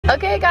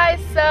Okay guys,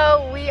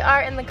 so we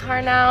are in the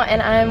car now and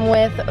I'm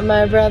with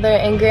my brother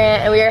and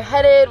Grant and we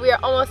are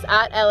almost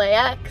at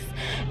LAX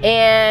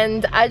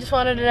and I just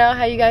wanted to know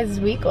how you guys'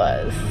 week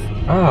was.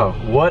 Oh,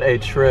 what a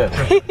trip,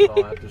 that's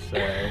all I have to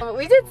say.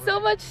 We did so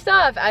much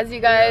stuff, as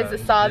you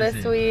guys saw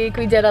this week.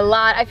 We did a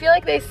lot. I feel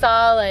like they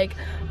saw like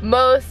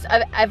most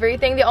of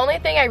everything. The only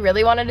thing I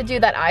really wanted to do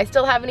that I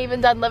still haven't even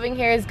done living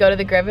here is go to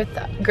the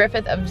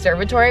Griffith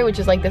Observatory, which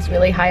is like this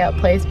really high up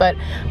place, but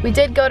we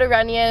did go to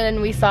Runyon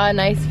and we saw a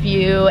nice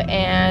view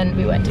and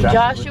we went to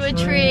Joshua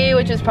Tree,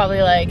 which is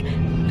probably like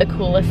the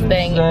coolest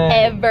thing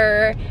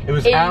ever. It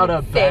was out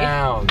of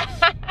bounds.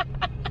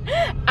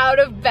 Out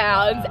of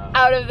bounds,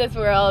 out of this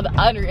world,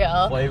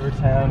 unreal.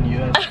 Flavortown,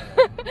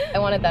 USA. I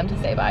wanted them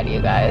to say bye to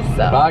you guys,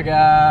 so. Bye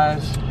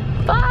guys.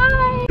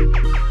 Bye.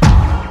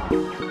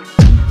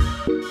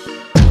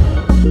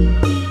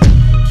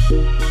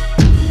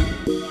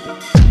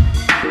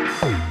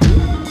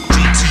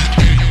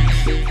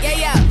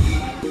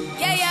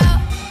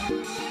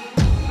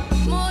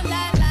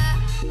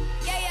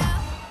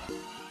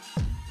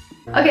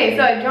 Okay,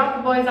 so I dropped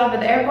the boys off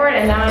at the airport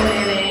and now I'm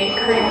in a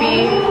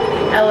creepy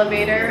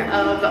elevator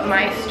of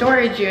my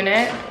storage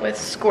unit with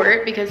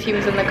Squirt because he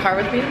was in the car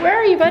with me. Where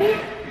are you, buddy?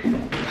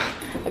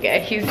 Okay,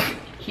 he's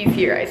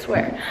here, I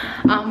swear.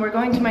 We're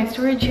going to my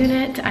storage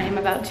unit. I am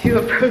about to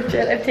approach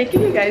it. I've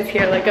taken you guys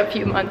here like a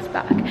few months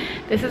back.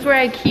 This is where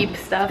I keep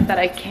stuff that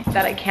I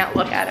can't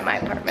look at in my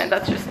apartment.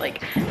 That's just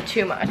like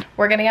too much.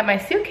 We're gonna get my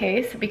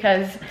suitcase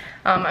because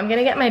I'm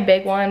gonna get my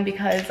big one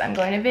because I'm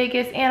going to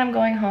Vegas and I'm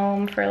going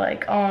home for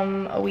like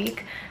a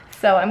week.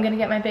 So I'm gonna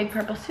get my big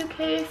purple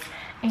suitcase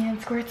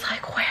and Squirt's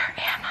like, where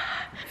am I?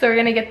 So we're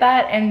gonna get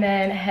that and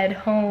then head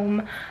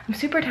home. I'm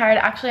super tired.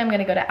 Actually, I'm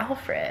gonna go to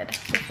Alfred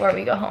before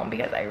we go home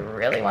because I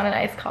really want an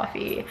iced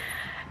coffee.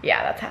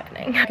 Yeah, that's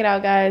happening. Check it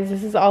out, guys.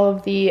 This is all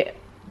of the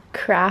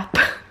crap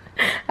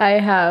I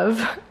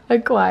have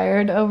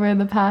acquired over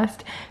the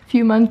past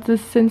few months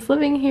since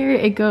living here.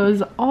 It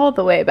goes all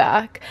the way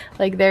back.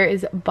 Like there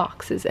is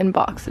boxes and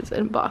boxes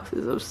and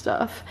boxes of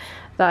stuff.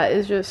 That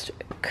is just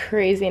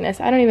craziness.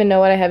 I don't even know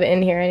what I have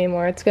in here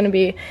anymore. It's gonna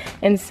be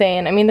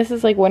insane. I mean, this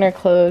is like winter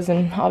clothes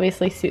and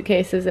obviously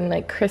suitcases and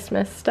like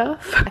Christmas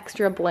stuff.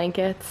 Extra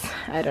blankets.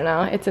 I don't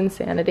know. It's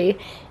insanity.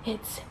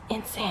 It's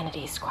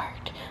insanity,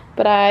 Squirt.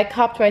 But I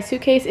copped my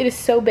suitcase. It is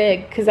so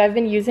big because I've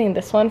been using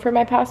this one for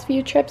my past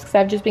few trips because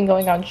I've just been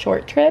going on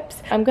short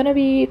trips. I'm gonna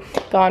be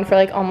gone for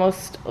like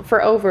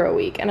for over a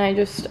week and I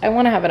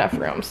want to have enough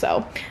room.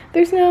 So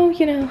there's no,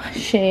 you know,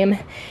 shame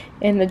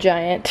in the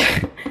giant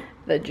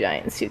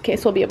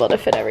suitcase. Will be able to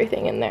fit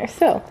everything in there.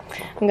 So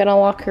I'm gonna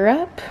lock her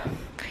up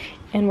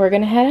and we're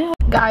gonna head out.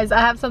 Guys, I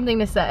have something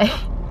to say.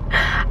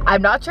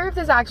 I'm not sure if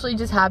this actually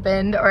just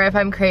happened or if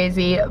I'm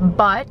crazy,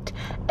 but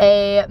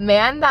a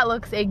man that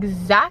looks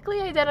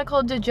exactly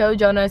identical to Joe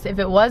Jonas, if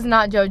it was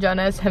not Joe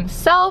Jonas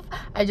himself,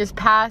 I just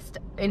passed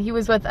and he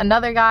was with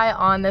another guy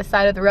on this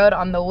side of the road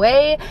on the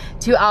way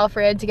to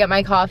Alfred to get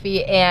my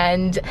coffee,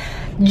 and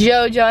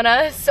Joe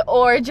Jonas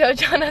or Joe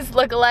Jonas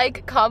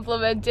lookalike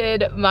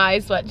complimented my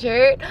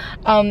sweatshirt.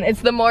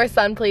 It's the More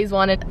Sun Please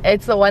one.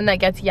 It's the one that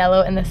gets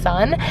yellow in the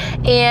sun.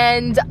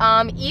 And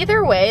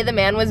either way, the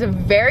man was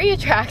very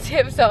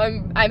attractive, so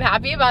I'm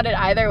happy about it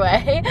either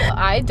way.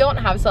 I don't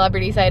have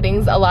celebrity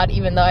sightings a lot,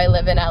 even though I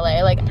live in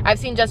LA. Like I've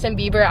seen Justin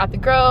Bieber at the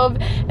Grove,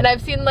 and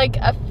I've seen like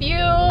a few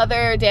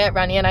other day at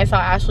Runyon. I saw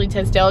Ashley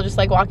Tisdale just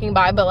like walking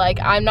by, but like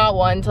I'm not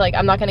one to like,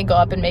 I'm not gonna go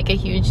up and make a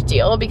huge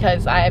deal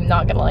because I'm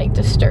not gonna like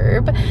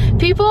disturb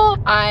people.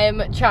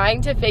 I'm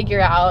trying to figure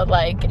out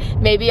like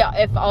maybe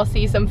if I'll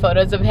see some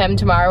photos of him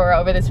tomorrow or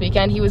over this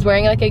weekend. He was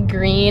wearing like a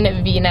green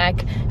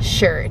v-neck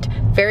shirt.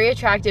 Very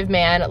attractive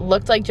man,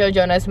 looked like Joe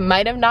Jonas,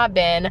 might have not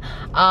been,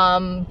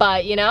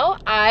 but you know,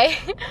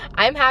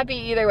 I'm happy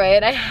either way,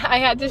 and I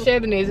had to share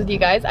the news with you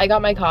guys. I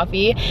got my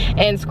coffee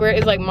and Squirt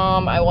is like,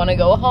 Mom, I want to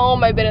go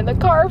home. I've been in the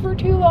car for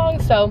too long.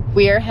 So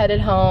we are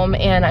headed home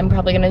and I'm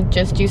probably gonna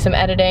just do some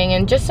editing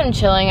and just some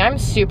chilling. I'm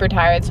super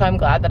tired, so I'm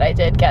glad that I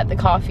did get the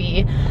coffee.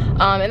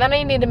 And then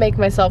I need to make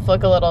myself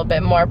look a little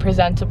bit more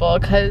presentable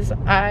because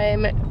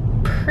I'm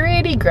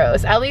pretty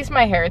gross. At least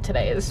my hair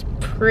today is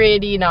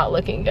pretty not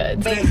looking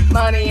good.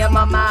 Money in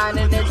my mind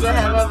and it's a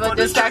hell of a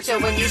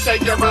distraction when you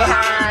shake your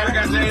behind.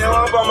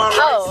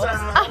 Oh.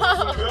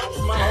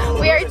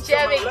 We are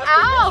jamming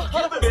out.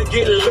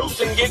 Get loose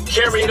and get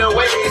carried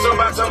away. So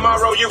by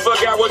tomorrow you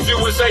forgot what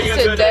you were saying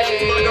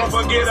today. Don't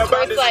forget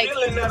about this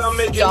feeling that I'm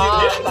making you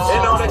get.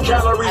 And all the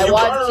calories you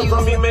burn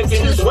from me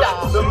making you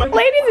sweat.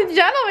 Ladies and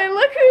gentlemen,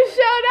 look who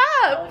showed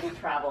up.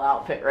 Travel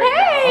outfit right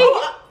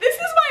now. This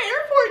is my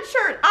airport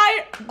shirt.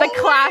 The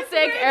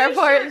classic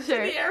airport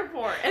shirt. To the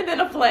airport, and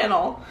then a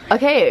flannel.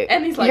 Okay,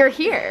 and he's like, you're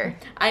here.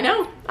 I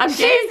know.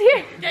 She's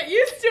here. Get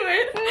used to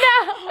it.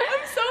 No.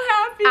 I'm so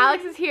happy.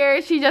 Alex is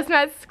here. She just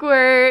met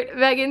Squirt.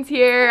 Megan's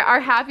here.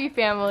 Our happy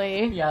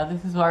family. Yeah,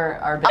 this is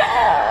our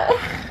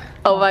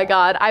Oh my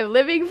god, I'm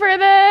living for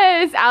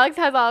this. Alex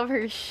has all of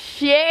her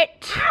shit.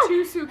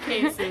 2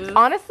 suitcases.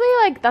 Honestly,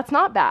 like, that's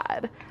not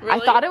bad.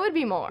 Really? I thought it would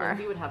be more.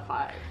 We would have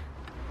 5.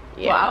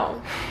 Yeah.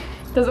 Wow.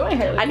 Doesn't my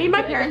hair look I need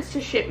my good? parents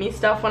to ship me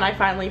stuff when I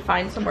finally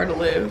find somewhere to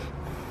live.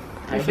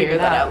 I'll figure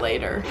that out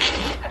later.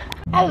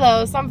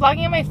 Hello, so I'm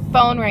vlogging on my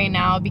phone right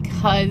now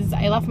because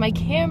I left my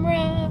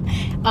camera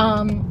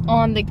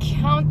on the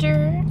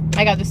counter.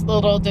 I got just a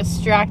little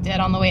distracted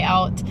on the way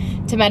out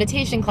to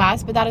meditation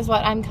class, but that is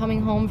what I'm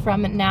coming home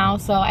from now.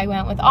 So I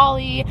went with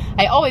Ollie.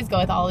 I always go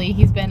with Ollie.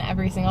 He's been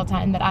every single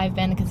time that I've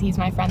been because he's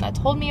my friend that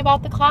told me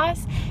about the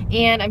class,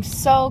 and I'm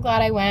so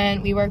glad I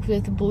went. We worked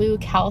with blue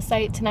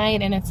calcite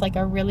tonight, and it's like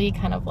a really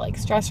kind of like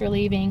stress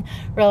relieving,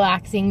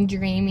 relaxing,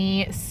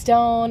 dreamy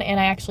stone, and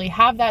I actually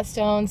have that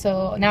stone,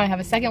 so now I have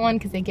a second one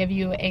because they give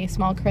you a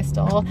small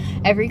crystal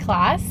every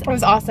class. It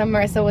was awesome.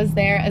 Marissa was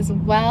there as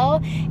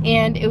well,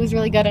 and it was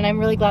really good, and I'm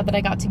really glad that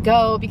I got to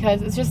go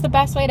because it's just the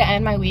best way to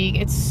end my week.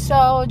 It's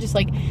so just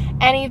like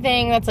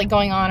anything that's like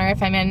going on, or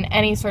if I'm in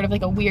any sort of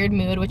like a weird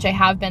mood, which I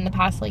have been the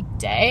past like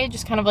day,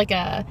 just kind of like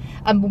a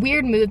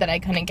weird mood that I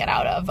couldn't get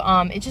out of.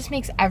 It just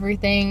makes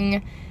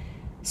everything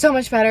so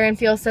much better and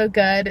feel so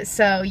good.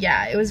 So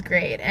yeah, it was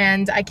great,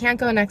 and I can't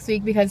go next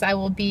week because I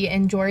will be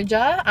in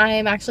Georgia. I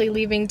am actually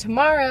leaving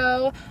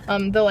tomorrow.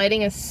 The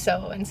lighting is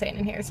so insane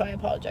in here, so I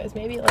apologize.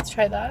 Maybe let's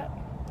try that.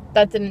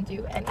 That didn't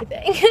do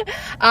anything.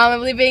 I'm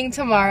leaving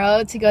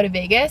tomorrow to go to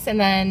Vegas, and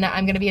then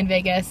I'm gonna be in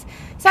Vegas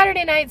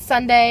Saturday night,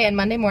 Sunday, and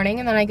Monday morning,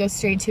 and then I go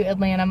straight to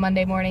Atlanta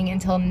Monday morning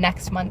until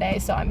next Monday.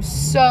 So I'm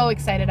so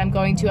excited. I'm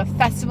going to a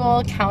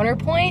festival,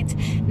 Counterpoint,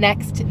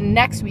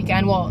 next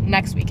weekend. Well,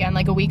 next weekend,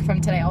 like a week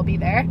from today, I'll be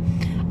there.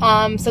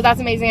 So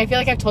that's amazing. I feel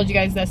like I've told you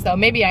guys this though.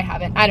 Maybe I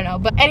haven't, I don't know.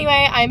 But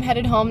anyway, I'm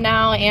headed home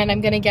now, and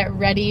I'm gonna get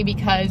ready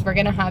because we're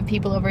gonna have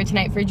people over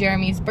tonight for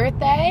Jeremy's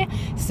birthday.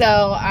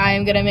 So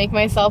I'm gonna make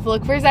myself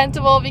look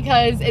presentable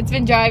because it's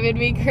been driving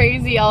me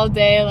crazy all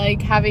day,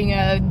 like having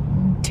a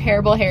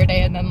terrible hair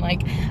day, and then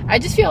like I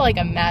just feel like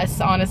a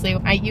mess, honestly.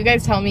 You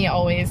guys tell me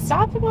always,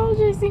 stop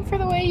apologizing for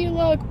the way you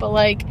look, but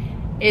like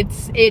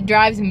it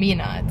drives me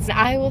nuts.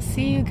 I will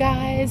see you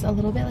guys a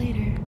little bit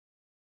later.